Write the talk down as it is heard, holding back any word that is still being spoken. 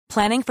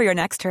Planning for your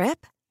next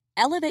trip?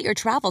 Elevate your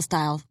travel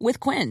style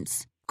with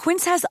Quince.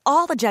 Quince has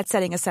all the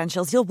jet-setting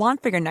essentials you'll want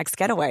for your next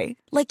getaway,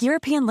 like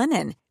European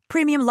linen,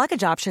 premium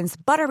luggage options,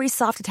 buttery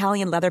soft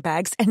Italian leather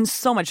bags, and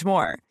so much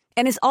more.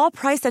 And is all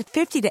priced at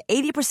 50 to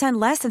 80%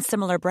 less than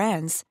similar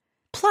brands.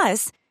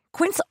 Plus,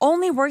 Quince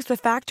only works with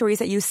factories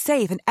that use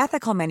safe and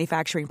ethical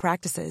manufacturing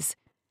practices.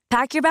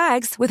 Pack your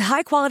bags with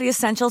high-quality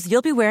essentials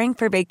you'll be wearing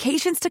for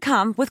vacations to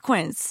come with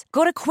Quince.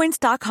 Go to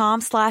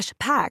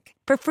quince.com/pack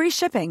for free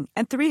shipping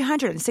and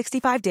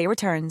 365-day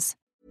returns.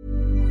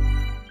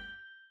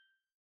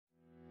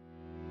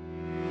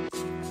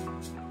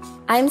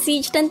 I'm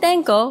Siege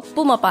Tantenko,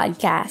 Puma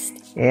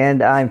Podcast.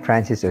 And I'm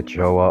Francis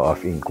Ochoa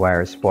of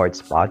Inquire Sports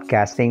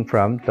Podcasting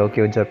from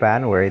Tokyo,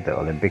 Japan, where the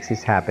Olympics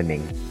is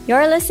happening.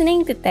 You're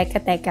listening to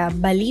Teka Teka,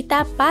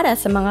 balita para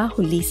sa mga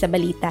huli sa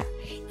balita.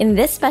 In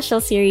this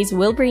special series,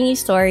 we'll bring you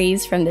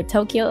stories from the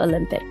Tokyo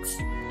Olympics.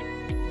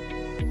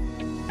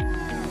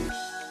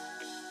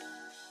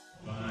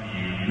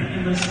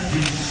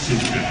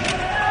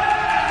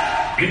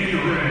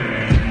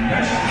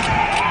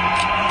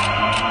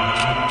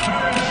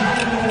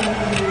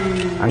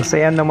 Ang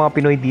saya ng mga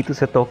Pinoy dito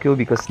sa Tokyo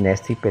because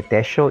Nesty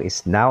Petesio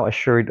is now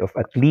assured of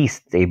at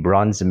least a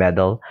bronze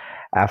medal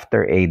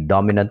after a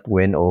dominant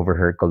win over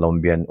her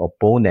Colombian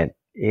opponent.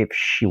 If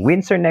she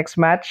wins her next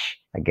match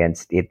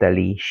against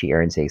Italy, she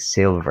earns a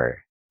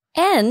silver.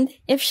 And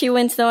if she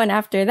wins the one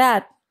after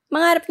that,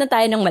 mangarap na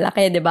tayo ng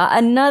malaki, di ba?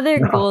 Another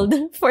gold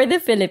for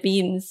the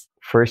Philippines.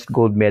 First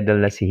gold medal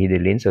na si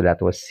Hidelin, so that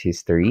was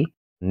history.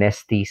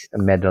 Nesty's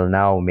medal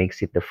now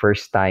makes it the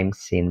first time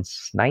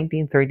since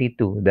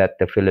 1932 that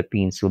the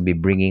Philippines will be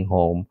bringing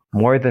home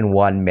more than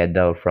one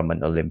medal from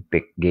an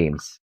Olympic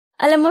Games.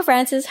 Alam mo,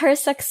 Francis, her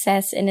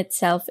success in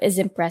itself is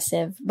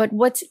impressive. But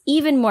what's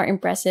even more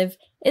impressive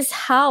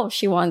is how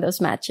she won those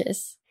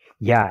matches.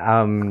 Yeah,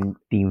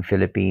 Team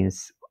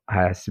Philippines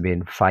has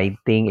been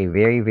fighting a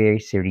very, very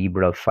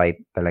cerebral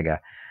fight talaga.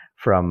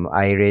 From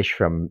Irish,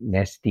 from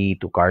Nesty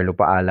to Carlo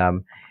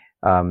Paalam.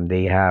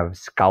 They have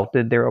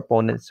scouted their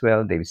opponents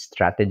well. They've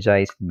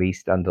strategized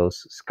based on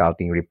those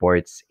scouting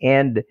reports.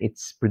 And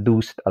it's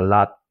produced a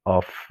lot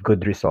of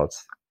good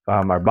results.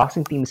 Our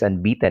boxing team is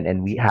unbeaten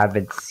and we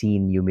haven't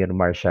seen Yumir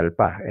Marshall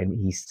pa. And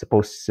he's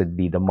supposed to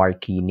be the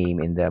marquee name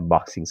in the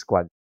boxing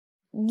squad.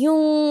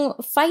 Yung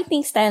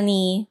fighting style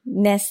ni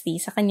Nesty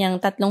sa kanyang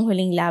tatlong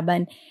huling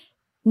laban,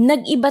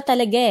 nag-iba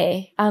talaga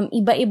eh.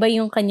 Iba-iba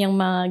yung kanyang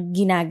mga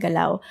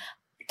ginagalaw.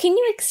 Can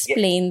you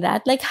explain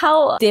that? Like,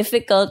 how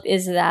difficult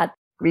is that?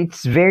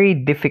 It's very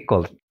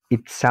difficult.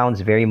 It sounds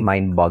very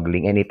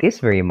mind-boggling, and it is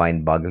very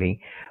mind-boggling.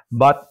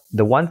 But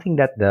the one thing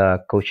that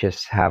the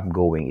coaches have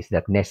going is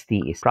that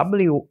Nesty is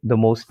probably the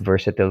most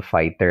versatile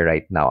fighter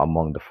right now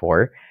among the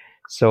four.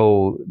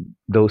 So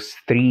those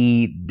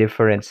three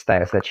different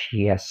styles that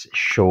she has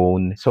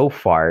shown so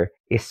far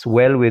is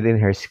well within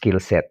her skill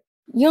set.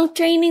 Yung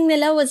training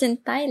nila was in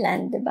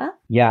Thailand, di ba?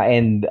 Yeah,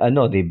 and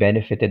they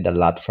benefited a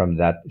lot from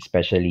that,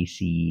 especially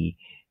si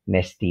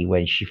Nesty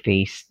when she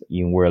faced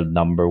yung world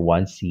number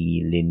 1,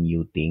 si Lin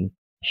Yuting.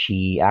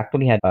 She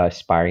actually had a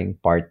sparring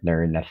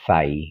partner na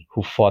Thai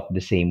who fought the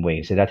same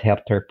way. So that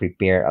helped her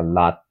prepare a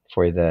lot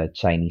for the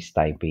Chinese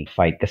Taipei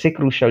fight. Kasi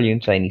crucial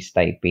yung Chinese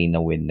Taipei na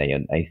win na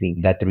yun. I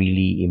think that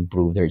really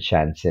improved her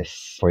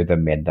chances for the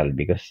medal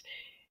because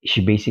she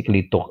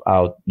basically took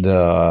out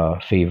the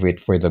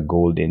favorite for the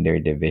gold in their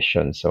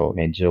division. So,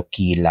 medyo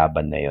key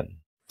laban na yun.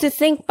 To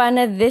think pa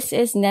na this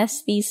is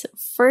Nesty's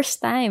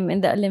first time in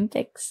the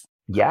Olympics.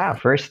 Yeah,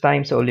 first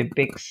time sa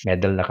Olympics.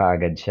 Medal na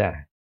kaagad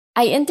siya.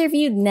 I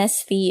interviewed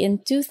Nesty in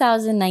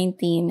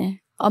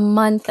 2019, a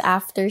month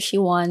after she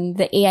won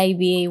the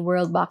AIBA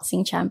World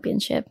Boxing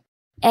Championship.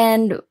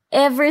 And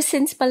ever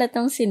since pala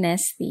tong si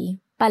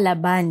Nesty,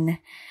 palaban.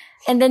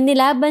 And then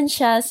nilaban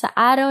siya sa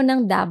araw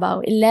ng Davao,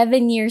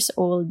 11 years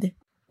old.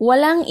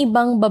 Walang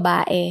ibang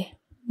babae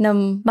na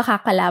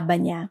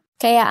makakalaban niya.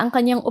 Kaya ang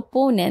kanyang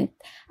opponent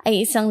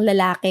ay isang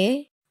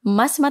lalaki,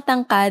 mas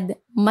matangkad,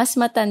 mas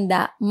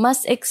matanda,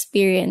 mas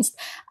experienced,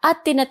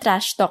 at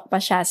tinatrash talk pa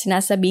siya,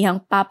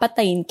 sinasabihang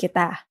papatayin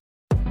kita.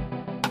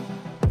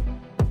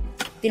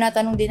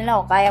 Tinatanong din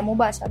nila ako, kaya mo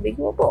ba? Sabi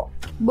ko po.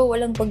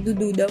 Walang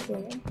pagdududa po.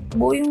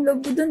 Yung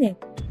love ko dun eh.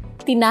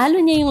 Tinalo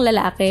niya yung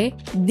lalaki,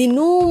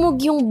 dinumog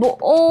yung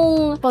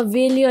buong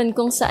pavilion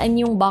kung saan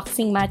yung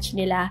boxing match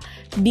nila.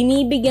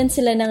 Binibigyan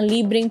sila ng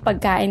libreng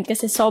pagkain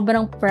kasi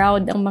sobrang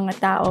proud ang mga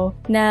tao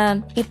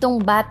na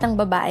itong batang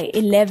babae,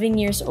 11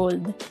 years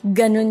old,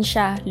 ganun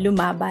siya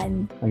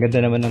lumaban. Ang ganda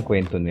naman ng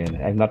kwento na yun.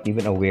 I'm not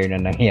even aware na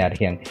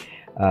nangyari ang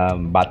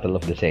Battle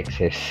of the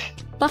Sexes.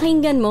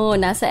 Pakinggan mo,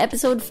 nasa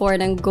episode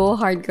 4 ng Go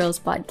Hard Girls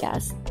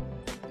Podcast.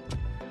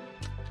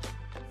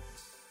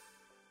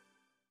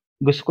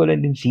 Gusto ko lang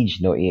din, Siege,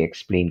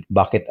 i-explain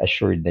bakit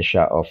assured na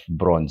siya of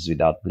bronze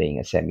without playing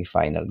a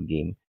semifinal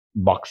game.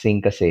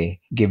 boxing kasi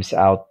gives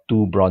out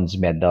 2 bronze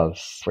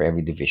medals for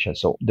every division.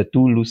 So the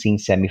 2 losing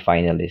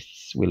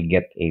semifinalists will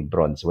get a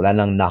bronze. Wala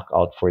nang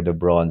knockout for the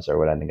bronze or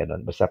wala nang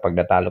ganun. Basta pag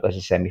natalo ka sa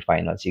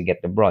semifinals, you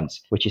get the bronze,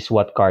 which is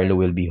what Carlo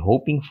will be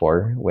hoping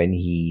for when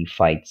he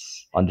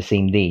fights on the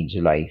same day,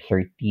 July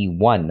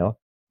 31. No?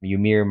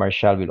 Yumir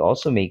Marshall will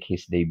also make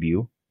his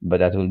debut,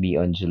 but that will be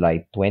on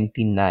July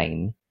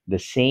 29, the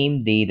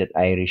same day that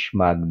Irish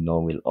Magno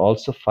will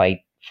also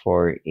fight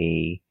for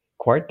a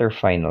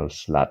quarterfinal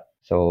slot.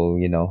 So,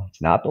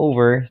 it's not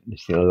over.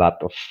 There's still a lot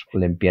of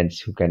Olympians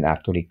who can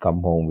actually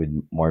come home with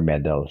more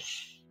medals.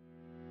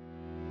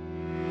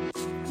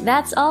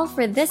 That's all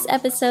for this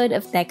episode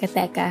of Teka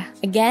Teka.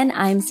 Again,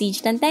 I'm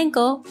Siege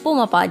Tantenko,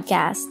 Puma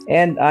Podcast.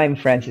 And I'm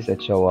Francis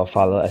Ochoa.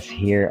 Follow us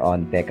here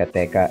on Teka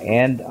Teka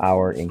and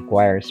our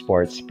Inquire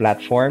Sports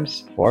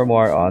platforms for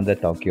more on the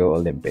Tokyo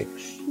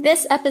Olympics.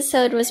 This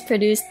episode was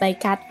produced by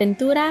Kat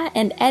Ventura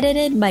and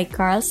edited by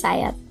Carl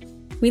Sayat.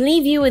 We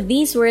leave you with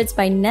these words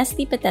by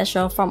Nesty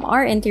Petesio from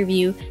our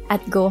interview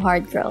at Go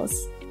Hard Girls.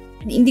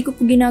 Hindi ko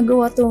po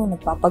ginagawa to.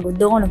 Nagpapagod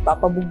ako,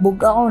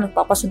 nagpapabugbog ako,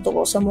 nagpapasuntok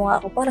ako sa mukha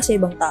ko para sa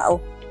ibang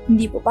tao.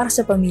 Hindi po para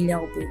sa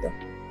pamilya ko po ito.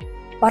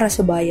 Para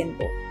sa bayan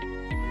po.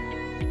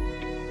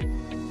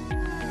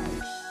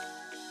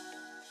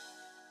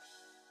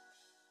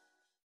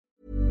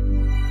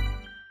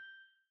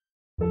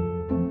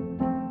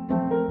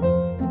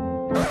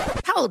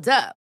 Hold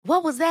up.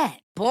 What was that?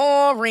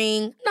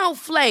 Boring. No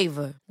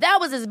flavor. That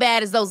was as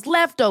bad as those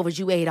leftovers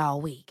you ate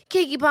all week.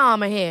 Keke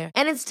Palmer here.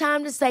 And it's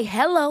time to say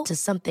hello to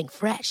something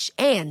fresh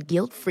and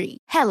guilt-free.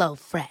 Hello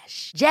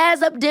Fresh.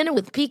 Jazz up dinner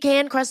with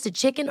pecan-crusted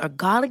chicken or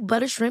garlic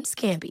butter shrimp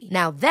scampi.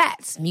 Now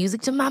that's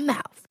music to my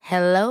mouth.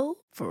 Hello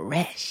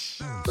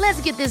Fresh.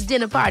 Let's get this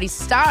dinner party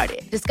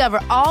started.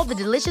 Discover all the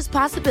delicious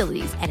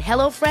possibilities at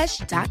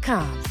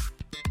HelloFresh.com.